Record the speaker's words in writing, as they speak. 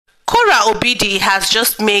Obidi has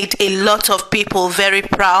just made a lot of people very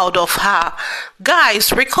proud of her.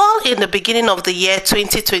 Guys, recall in the beginning of the year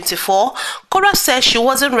 2024, Cora said she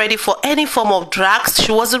wasn't ready for any form of drags,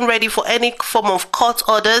 she wasn't ready for any form of court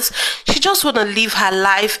orders. She just want to live her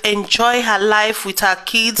life, enjoy her life with her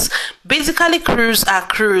kids, basically cruise her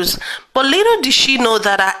cruise. But little did she know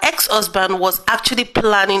that her ex-husband was actually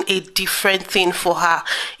planning a different thing for her.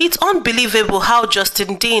 It's unbelievable how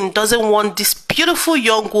Justin Dean doesn't want this beautiful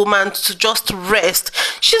young woman to just rest.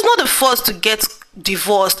 She's not the first to get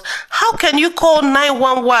divorced. How can you call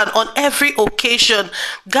 911 on every occasion?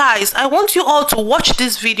 Guys, I want you all to watch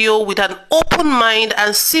this video with an open mind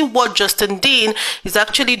and see what Justin Dean is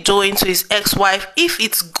actually doing to his ex-wife, if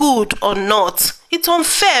it's good or not. It's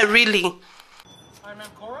unfair, really. Hi, ma'am.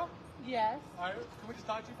 Cora? Yes. Can we just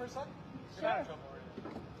talk to you for a sec? Sure. Get out of trouble already.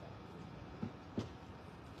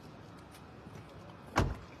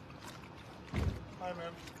 Hi,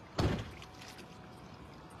 ma'am.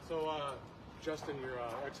 So, Justin, your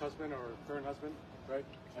ex-husband or current husband, right?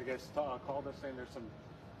 I guess called us saying there's some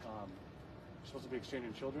supposed to be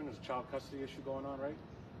exchanging children. There's a child custody issue going on, right?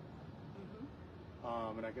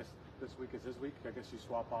 Mm-hmm. And I guess this week is his week. I guess you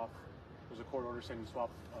swap off. There's a court order saying you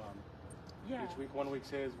swap Yeah. each week. 1 week's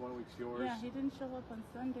his, 1 week's yours. Yeah, he didn't show up on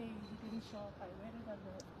Sunday. He didn't show up. I waited at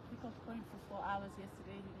the pickup point for 4 hours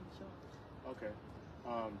yesterday. He didn't show up. Okay.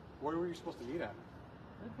 Where were you supposed to meet at?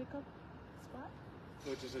 The pickup spot?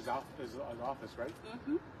 Which is his office, right?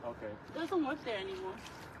 Mm-hmm. Okay. Doesn't work there anymore.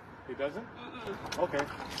 He doesn't? Mm-mm. Okay.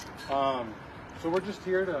 So we're just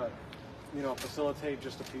here to, facilitate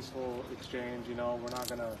just a peaceful exchange. We're not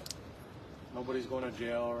gonna, nobody's going to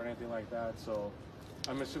jail or anything like that. So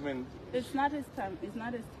I'm assuming. It's not his time. It's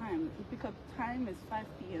not his time. The pickup time is 5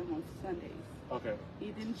 p.m. on Sundays. Okay. He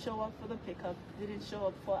didn't show up for the pickup. Didn't show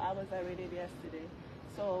up 4 hours I waited yesterday.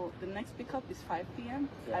 So the next pickup is 5 p.m.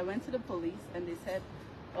 Yeah. I went to the police and they said,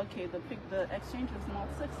 okay, the exchange was not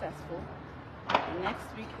successful. Next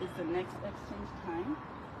week is the next exchange time,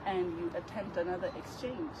 and you attempt another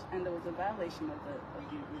exchange, and there was a violation of the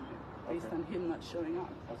agreement based on him not showing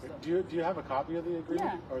up. Okay. So. Do you have a copy of the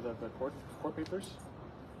agreement or the court papers?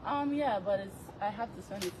 Yeah, but I have to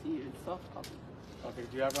send it to you. It's soft copy. Okay.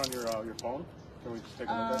 Do you have it on your phone? Can we just take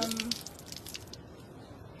a look at it?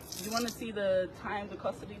 You want to see the time, the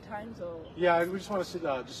custody times, or? Yeah, we just want to see,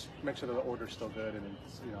 just make sure that the order's still good and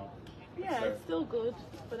it's, Yeah, it's still good,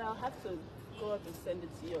 but I'll have to go up and send it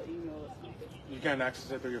to your email or something. You can't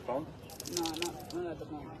access it through your phone? No, not at the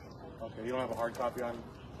moment. Okay, you don't have a hard copy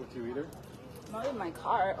with you either? Not in my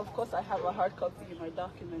car. Of course, I have a hard copy in my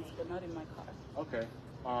documents, but not in my car. Okay.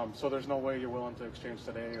 So there's no way you're willing to exchange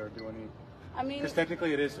today or do any? I mean, because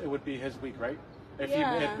technically it would be his week, right? If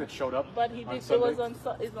it showed up. But he on did. Sunday.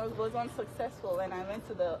 It was unsuccessful, and I went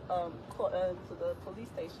to the police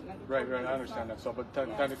station. And Right. I understand that. So, but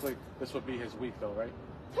technically this would be his week, though, right?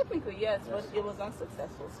 Technically, yes, but it was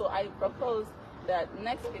unsuccessful. So I proposed that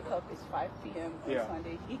next pickup is 5 p.m. on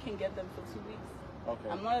Sunday. He can get them for 2 weeks. Okay.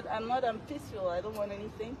 I'm not peaceful. I don't want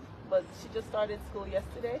anything. But she just started school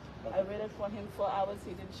yesterday. Okay. I waited for him 4 hours.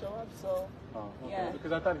 He didn't show up. So yeah.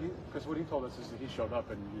 Because I thought because what he told us is that he showed up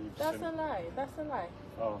and you. That's a lie. That's a lie.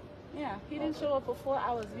 Oh. Yeah, he didn't show up for 4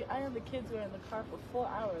 hours. I and the kids were in the car for 4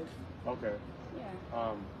 hours. Okay.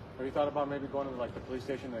 Yeah. Have you thought about maybe going to the police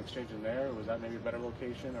station and exchanging there? Or was that maybe a better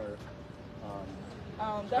location or?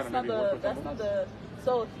 That's not the.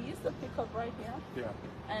 So he used to pick up right here. Yeah.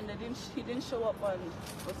 And he didn't show up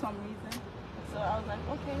for some reason. So I was like,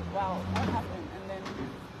 okay, wow, what happened? And then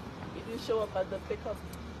he didn't show up at the pickup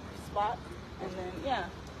spot. And then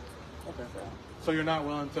Okay. So you're not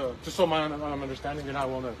willing to, just so I'm understanding, you're not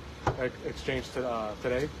willing to exchange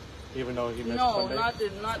today, even though he missed Sunday? No, not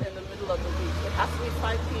in the middle of the week. It has to be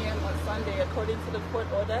 5 p.m. on Sunday according to the court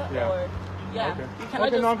order. Yeah. Or, okay. You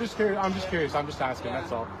cannot no, I'm just curious. I'm just asking.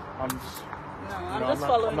 That's all.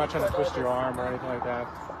 I'm not trying to twist your arm or anything like that.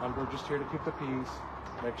 We're just here to keep the peace,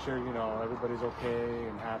 make sure everybody's okay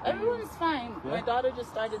and happy. Everyone's fine. Yeah? My daughter just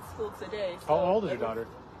started school today. So How old is your daughter?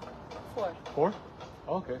 4. 4?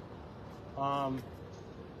 Okay. All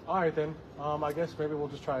right then. I guess maybe we'll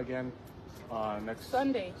just try again next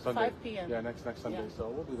Sunday, 5 p.m. Yeah, next Sunday. Yeah. So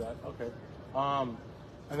we'll do that. Okay.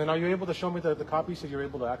 And then are you able to show me the copy so you're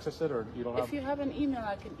able to access it, or you don't have? If you have an email,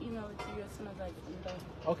 I can email it to you as soon as I get done.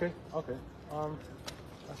 Okay.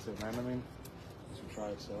 That's it, man. I mean, let's try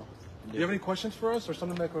it. So, do you have any questions for us, or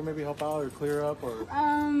something that could maybe help out or clear up, or?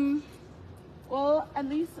 Well, at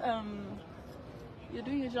least you're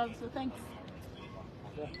doing your job, so thanks.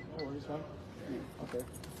 Yeah, no worries, man. Okay.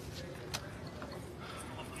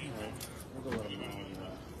 All right. We'll go let him know.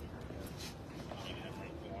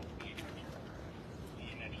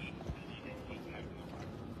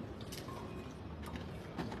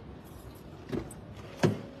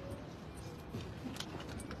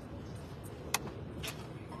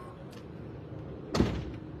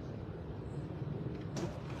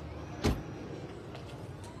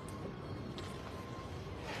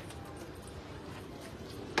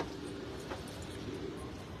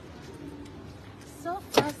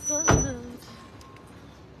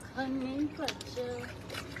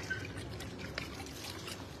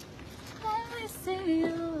 see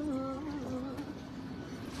you.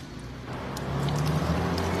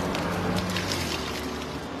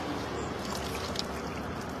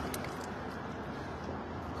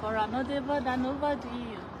 Cora, no deeper than nobody.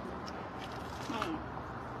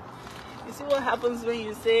 You see what happens when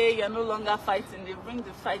you say you're no longer fighting? They bring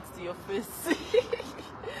the fight to your face.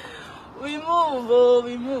 We move, oh,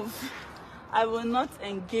 we move. I will not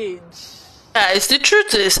engage. Guys, the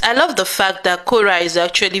truth is, I love the fact that Cora is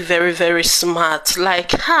actually very, very smart.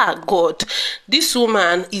 Like, God, this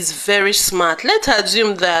woman is very smart. Let's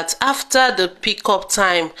assume that after the pickup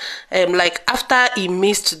time, like after he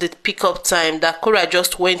missed the pickup time, that Cora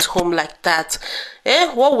just went home like that.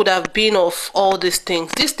 What would have been of all these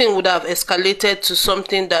things? This thing would have escalated to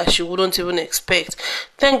something that she wouldn't even expect.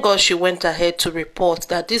 Thank God she went ahead to report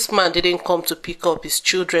that this man didn't come to pick up his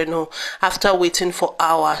children after waiting for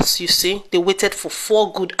hours. You see, they waited for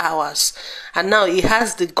 4 good hours, and now he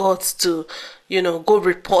has the guts to, go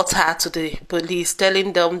report her to the police,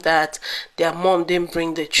 telling them that their mom didn't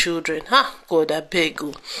bring the children. God, I beg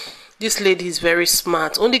you. This lady is very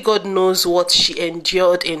smart. Only God knows what she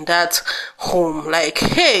endured in that home. Like,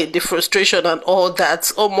 hey, the frustration and all that.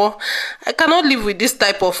 Omo, I cannot live with this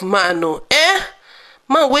type of man, no.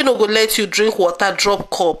 Man, we no go let you drink water, drop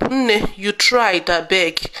cup. You tried, I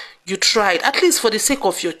beg. You tried. At least for the sake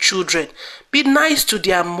of your children. Be nice to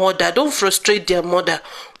their mother. Don't frustrate their mother.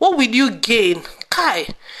 What will you gain? Kai.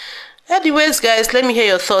 Anyways, guys, let me hear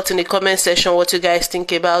your thoughts in the comment section, what you guys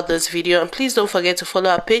think about this video, and please don't forget to follow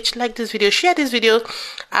our page, like this video, share this video.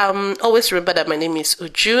 Always remember that my name is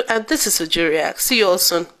Uju and this is Uju React. See you all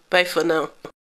soon. Bye for now.